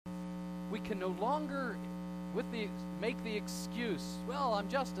We can no longer make the excuse, well, I'm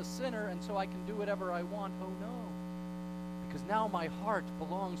just a sinner and so I can do whatever I want. Oh no. Because now my heart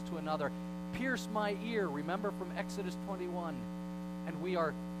belongs to another. Pierce my ear, remember from Exodus 21. And we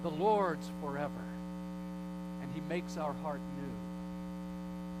are the Lord's forever. And he makes our heart new.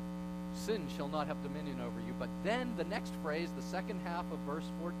 Sin shall not have dominion over you. But then the next phrase, the second half of verse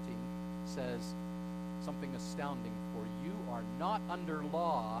 14, says something astounding. For you are not under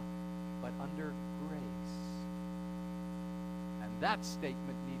law, but under grace. And that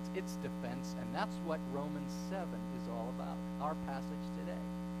statement needs its defense, and that's what Romans 7 is all about, our passage today.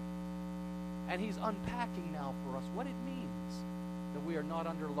 And he's unpacking now for us what it means that we are not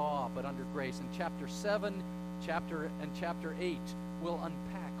under law, but under grace. And chapter 7 and chapter 8 will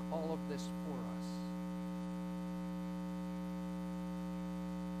unpack all of this for us.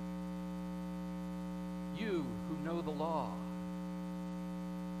 You who know the law,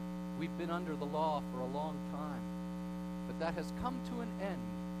 we've been under the law for a long time, but that has come to an end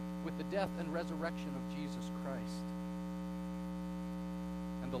with the death and resurrection of Jesus Christ.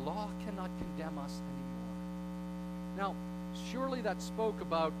 And the law cannot condemn us anymore. Now, surely that spoke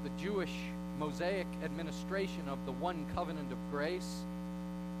about the Jewish Mosaic administration of the one covenant of grace.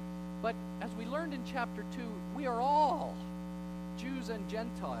 But as we learned in chapter 2, we are all, Jews and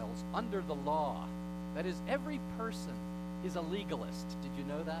Gentiles, under the law. That is, every person is a legalist. Did you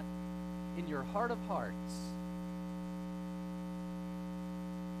know that? In your heart of hearts,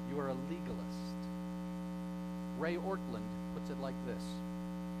 you are a legalist. Ray Ortland puts it like this.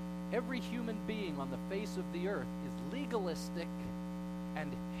 Every human being on the face of the earth is legalistic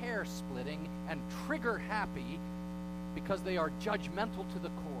and hair-splitting and trigger-happy because they are judgmental to the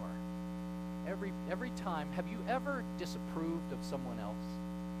core. Every time, have you ever disapproved of someone else?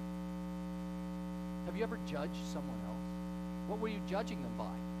 Have you ever judged someone else? What were you judging them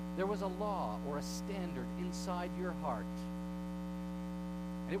by? There was a law or a standard inside your heart.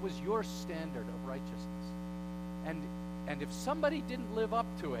 And it was your standard of righteousness. And if somebody didn't live up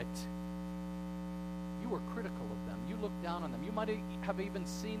to it, you were critical of them. You looked down on them. You might have even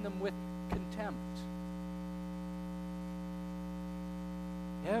seen them with contempt.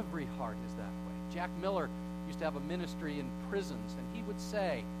 Every heart is that way. Jack Miller used to have a ministry in prisons, and he would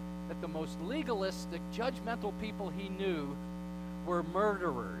say that the most legalistic, judgmental people he knew were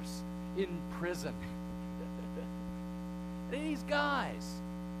murderers in prison. These guys,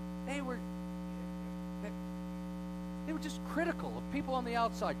 they were just critical of people on the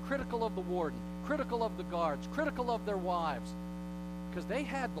outside, critical of the warden, critical of the guards, critical of their wives, because they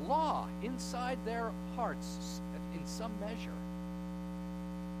had the law inside their hearts in some measure.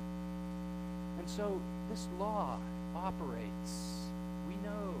 And so this law operates. We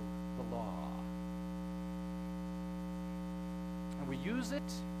know the law. And we use it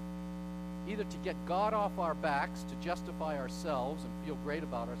either to get God off our backs, to justify ourselves and feel great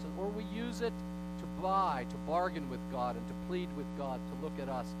about ourselves, or we use it to bargain with God and to plead with God to look at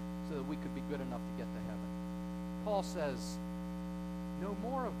us so that we could be good enough to get to heaven. Paul says, no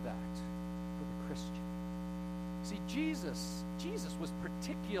more of that for the Christian. See, Jesus was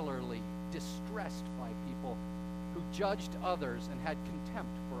particularly distressed by people who judged others and had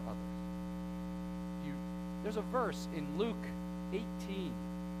contempt for others. There's a verse in Luke 18,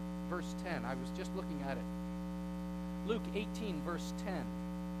 verse 10. I was just looking at it. Luke 18, verse 10.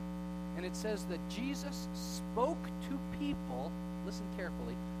 And it says that Jesus spoke to people, listen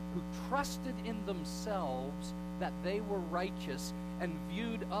carefully, who trusted in themselves that they were righteous and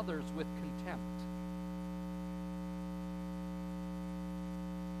viewed others with contempt.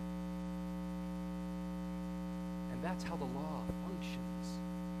 And that's how the law functions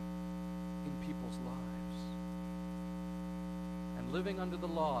in people's lives. And living under the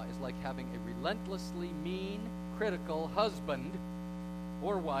law is like having a relentlessly mean, critical husband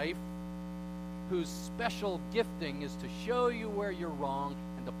or wife whose special gifting is to show you where you're wrong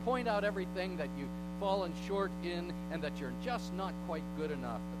and to point out everything that you've fallen short in and that you're just not quite good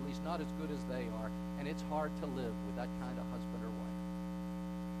enough, at least not as good as they are, and it's hard to live with that kind of husband or wife.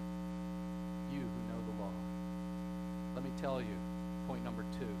 You who know the law. Let me tell you, point number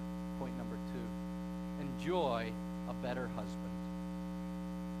two. Enjoy a better husband.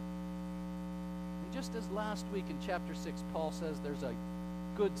 And just as last week in chapter 6, Paul says there's a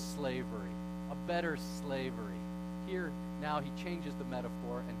good slavery, a better slavery. Here now he changes the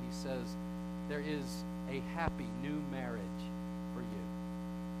metaphor and he says there is a happy new marriage for you.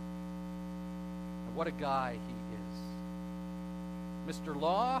 And what a guy he is. Mr.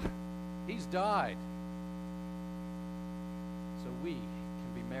 Law, he's died. So we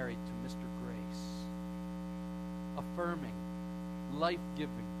can be married to Mr. Grace. Affirming,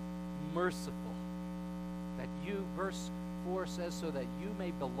 life-giving, merciful, that you, verse 4 says, so that you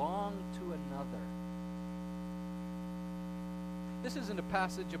may belong to another. This isn't a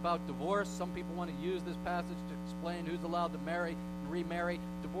passage about divorce. Some people want to use this passage to explain who's allowed to marry and remarry.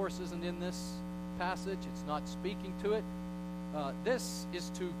 Divorce isn't in this passage. It's not speaking to it. This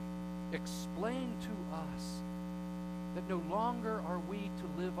is to explain to us that no longer are we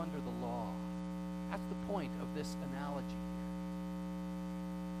to live under the law. That's the point of this analogy here.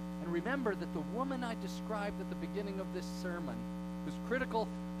 And remember that the woman I described at the beginning of this sermon, whose critical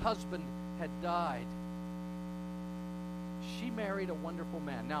husband had died, she married a wonderful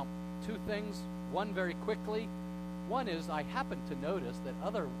man. Now, two things. One, very quickly. One is, I happened to notice that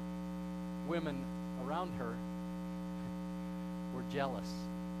other women around her were jealous.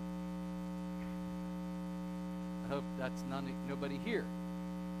 I hope that's nobody here.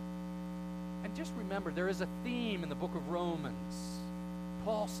 And just remember, there is a theme in the book of Romans.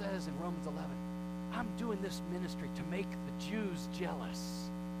 Paul says in Romans 11, I'm doing this ministry to make the Jews jealous,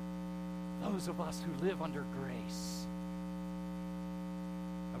 those of us who live under grace.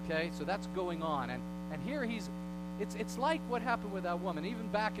 Okay, so that's going on. And here it's like what happened with that woman. Even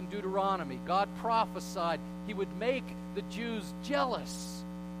back in Deuteronomy, God prophesied he would make the Jews jealous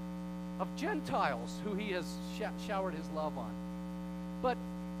of Gentiles who he has showered his love on. But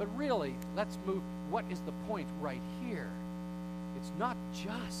really, let's move. What is the point right here? It's not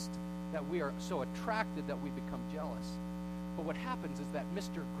just that we are so attracted that we become jealous. But what happens is that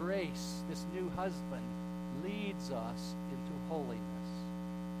Mr. Grace, this new husband, leads us into holiness.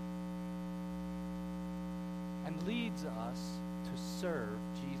 And leads us to serve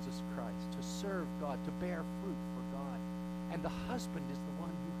Jesus Christ, to serve God, to bear fruit for God. And the husband is the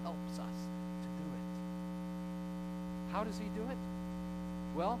one who helps us to do it. How does he do it?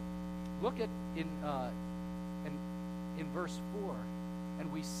 Well, look at in verse 4,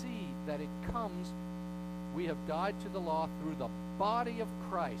 and we see that it comes, we have died to the law through the body of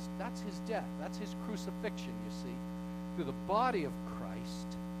Christ. That's his death. That's his crucifixion, you see. Through the body of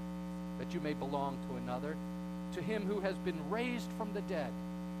Christ, that you may belong to another, to him who has been raised from the dead.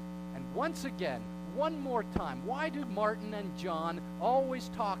 And once again, one more time, why do Martin and John always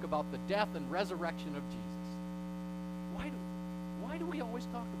talk about the death and resurrection of Jesus? Why do we always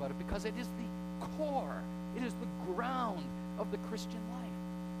talk about it? Because it is the core, it is the ground of the Christian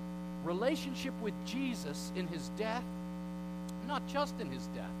life. Relationship with Jesus in his death, not just in his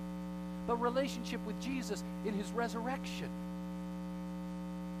death, but relationship with Jesus in his resurrection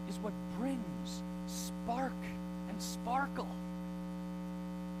is what brings spark and sparkle,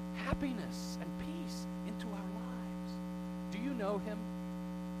 happiness and peace into our lives. Do you know him?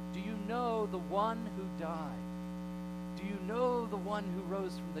 Do you know the one who died? Do you know the one who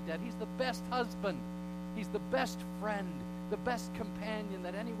rose from the dead? He's the best husband. He's the best friend, the best companion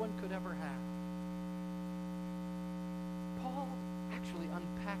that anyone could ever have. Paul actually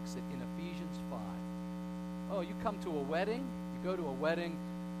unpacks it in Ephesians 5. Oh, you come to a wedding, you go to a wedding,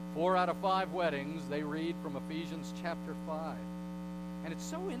 4 out of 5 weddings, they read from Ephesians chapter 5. And it's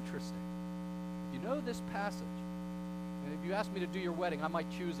so interesting. If you know this passage, and if you ask me to do your wedding, I might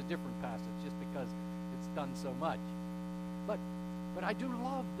choose a different passage just because it's done so much. But I do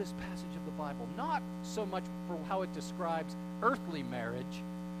love this passage of the Bible, not so much for how it describes earthly marriage,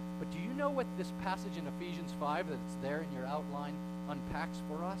 but do you know what this passage in Ephesians 5 that's there in your outline unpacks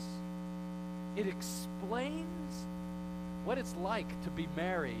for us? It explains what it's like to be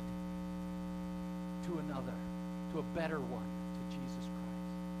married to another, to a better one, to Jesus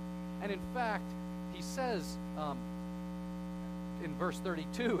Christ. And in fact, he says in verse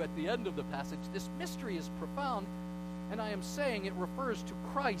 32 at the end of the passage, this mystery is profound, and I am saying it refers to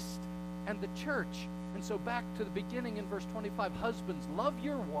Christ and the church. And so back to the beginning in verse 25, husbands, love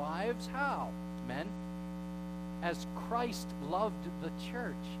your wives. How? Men, as Christ loved the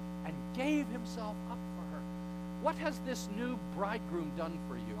church and gave himself up for her. What has this new bridegroom done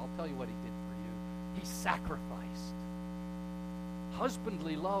for you? I'll tell you what he did for you. He sacrificed.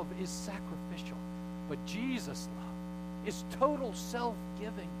 Husbandly love is sacrificial, but Jesus' love is total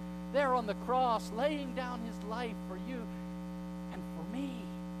self-giving. There on the cross, laying down his life for you and for me.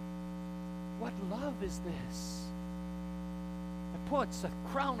 What love is this? It puts a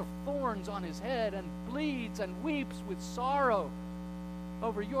crown of thorns on his head and bleeds and weeps with sorrow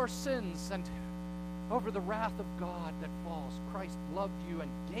over your sins and over the wrath of God that falls. Christ loved you and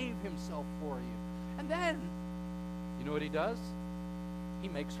gave himself for you. And then, you know what he does? He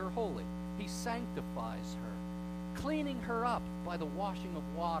makes her holy. He sanctifies her, cleaning her up by the washing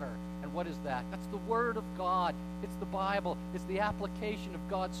of water. And what is that? That's the Word of God. It's the Bible. It's the application of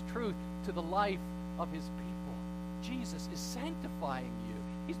God's truth to the life of his people. Jesus is sanctifying you.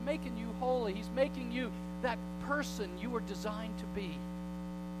 He's making you holy. He's making you that person you were designed to be.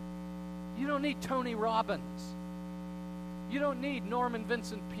 You don't need Tony Robbins. You don't need Norman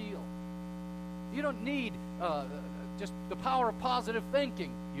Vincent Peale. You don't need just the power of positive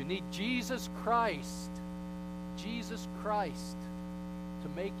thinking. You need Jesus Christ. Jesus Christ to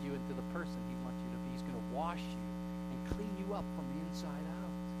make you into the person He wants you to be. He's going to wash you and clean you up from the inside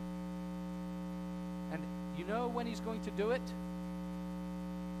out. And you know when He's going to do it?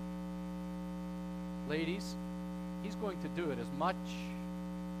 Ladies, He's going to do it as much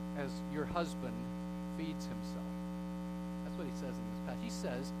as your husband feeds himself. That's what He says in this passage. He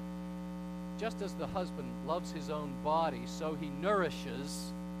says, just as the husband loves his own body, so he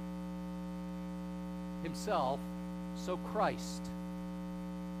nourishes himself, so Christ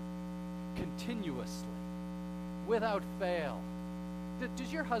continuously, without fail.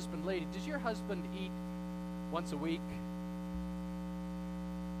 Does your husband, lady, does your husband eat once a week?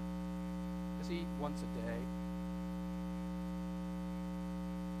 Does he eat once a day?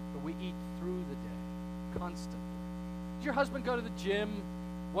 But we eat through the day, constantly. Does your husband go to the gym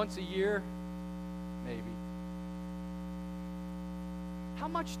once a year? Maybe. How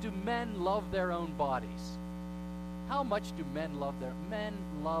much do men love their own bodies? How much do men love their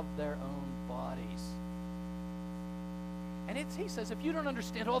own bodies? And he says, if you don't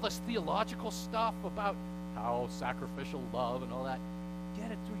understand all this theological stuff about how sacrificial love and all that, get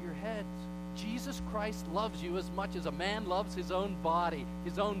it through your head. Jesus Christ loves you as much as a man loves his own body,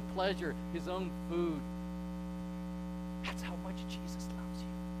 his own pleasure, his own food. That's how much Jesus loves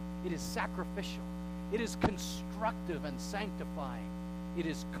you. It is sacrificial. It is constructive and sanctifying. It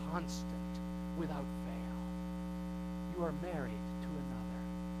is constant, without fail. You are married to another.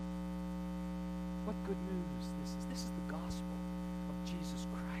 What good news this is. This is the gospel of Jesus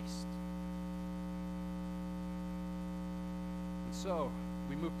Christ. And so,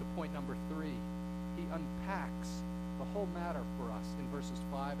 we move to point number 3. He unpacks the whole matter for us in verses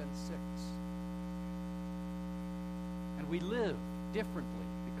 5 and 6. And we live differently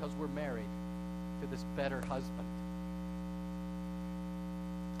because we're married to this better husband.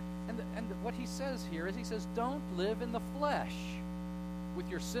 And what he says here is, he says, don't live in the flesh with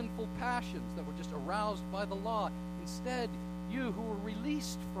your sinful passions that were just aroused by the law. Instead, you who were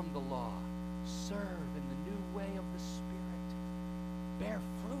released from the law, serve in the new way of the Spirit. Bear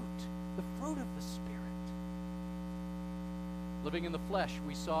fruit, the fruit of the Spirit. Living in the flesh,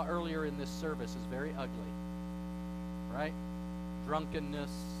 we saw earlier in this service, is very ugly. Right?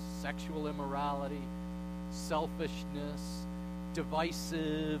 Drunkenness, sexual immorality, selfishness,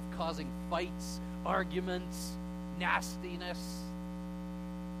 divisive, causing fights, arguments, nastiness.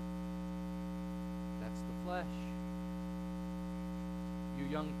 That's the flesh. You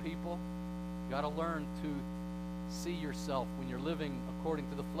young people, you got to learn to see yourself when you're living according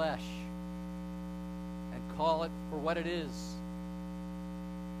to the flesh and call it for what it is.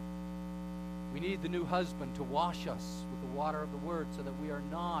 We need the new husband to wash us with the water of the Word so that we are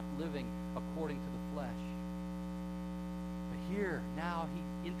not living according to the flesh. But here, now,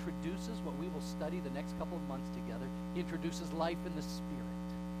 he introduces what we will study the next couple of months together. He introduces life in the Spirit.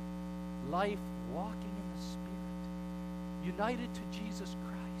 Life walking in the Spirit. United to Jesus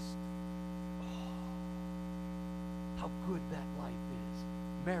Christ. Oh, how good that life is.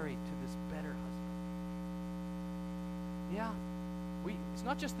 Married to this better husband. Yeah, it's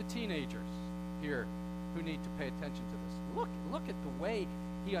not just the teenagers here who need to pay attention to this. Look at the way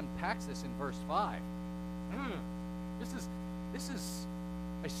he unpacks this in verse 5. This is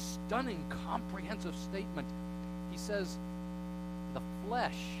a stunning, comprehensive statement. He says, the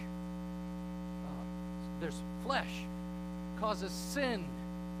flesh, there's flesh causes sin,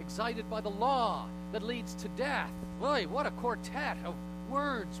 excited by the law, that leads to death. Boy, what a quartet of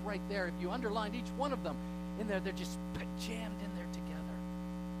words right there. If you underlined each one of them in there, they're just jammed in there together.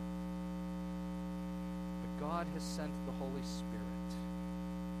 But God has sent the Holy Spirit,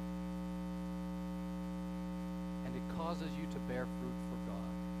 and it causes you to bear fruit for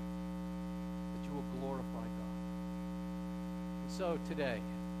God, that you will glorify God. And so today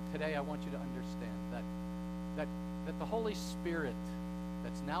I want you to understand that the Holy Spirit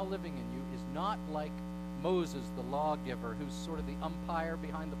that's now living in you is not like Moses, the lawgiver, who's sort of the umpire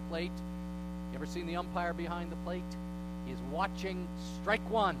behind the plate. You ever seen the umpire behind the plate? He's watching strike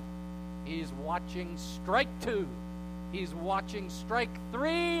 1. He's watching strike 2. He's watching strike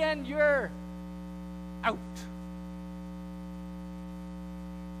 3, and you're out.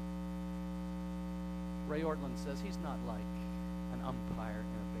 Ray Ortlund says he's not like an umpire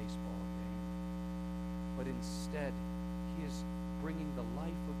in a baseball game, but instead he is bringing the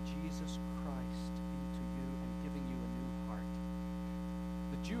life of Jesus Christ into you and giving you a new heart.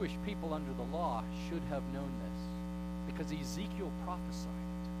 The Jewish people under the law should have known this because Ezekiel prophesied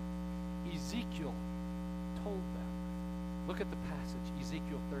it. Ezekiel told them. Look at the passage,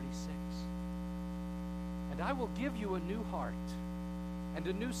 Ezekiel 36. And I will give you a new heart, and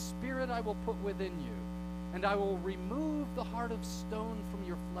a new spirit I will put within you. And I will remove the heart of stone from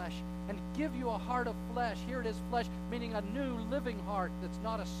your flesh and give you a heart of flesh. Here it is, flesh, meaning a new living heart that's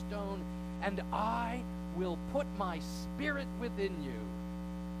not a stone. And I will put my spirit within you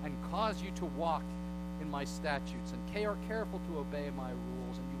and cause you to walk in my statutes and are careful to obey my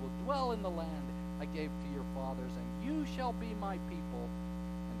rules. And you will dwell in the land I gave to your fathers, and you shall be my people,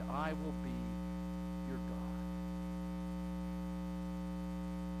 and I will be your God.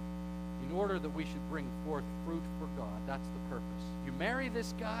 In order that we should bring forth fruit for God. That's the purpose. You marry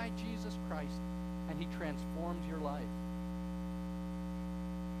this guy, Jesus Christ, and he transforms your life.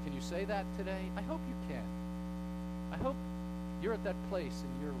 Can you say that today? I hope you can. I hope you're at that place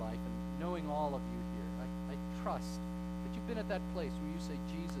in your life, and knowing all of you here, I trust that you've been at that place where you say,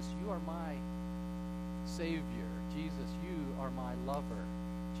 Jesus, you are my Savior. Jesus, you are my lover.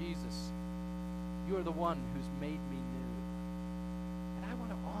 Jesus, you are the one who's made me new. And I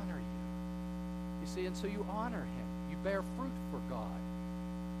want to honor you. You see, and so you honor him. You bear fruit for God.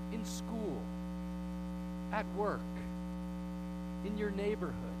 In school, at work, in your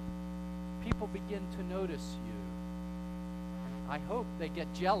neighborhood. People begin to notice you. I hope they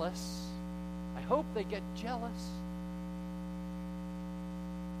get jealous. I hope they get jealous.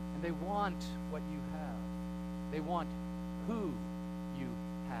 And they want what you have. They want who you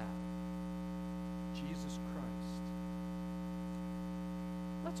have. Jesus Christ.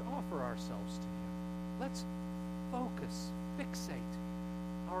 Let's offer ourselves to him. Let's focus, fixate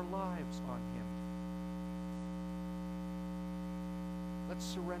our lives on him. Let's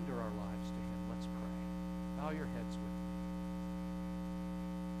surrender our lives to him. Let's pray. Bow your heads with me.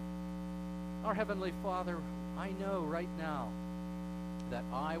 Our Heavenly Father, I know right now that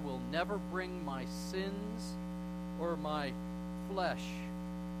I will never bring my sins or my flesh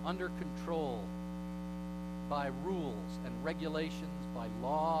under control by rules and regulations, by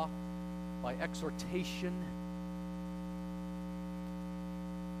law, by exhortation,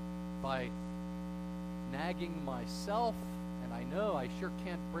 by nagging myself. And I know I sure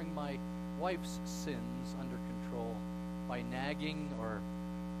can't bring my wife's sins under control by nagging or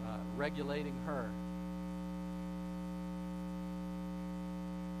regulating her.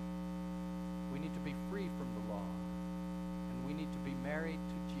 We need to be free from the law, and we need to be married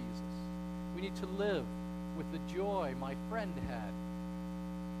to Jesus. We need to live with the joy my friend had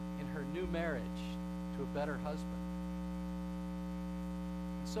in her new marriage to a better husband.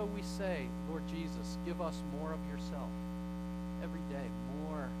 And so we say, Lord Jesus, give us more of yourself every day,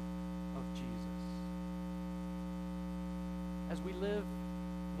 more of Jesus. As we live,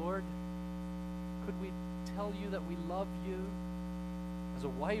 Lord, could we tell you that we love you as a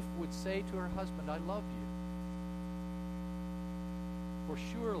wife would say to her husband, I love you. For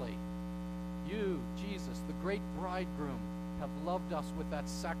surely you, Jesus, the great bridegroom, have loved us with that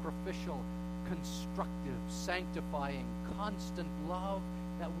sacrificial, constructive, sanctifying, constant love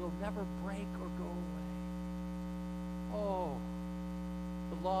that will never break or go away. Oh,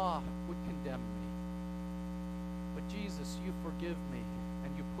 the law would condemn me. But Jesus, you forgive me,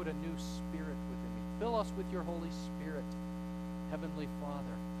 and you put a new spirit within me. Fill us with your Holy Spirit, Heavenly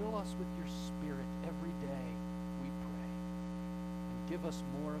Father. Fill us with your Spirit every day, we pray. And give us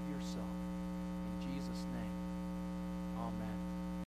more of yourself. In Jesus' name, amen.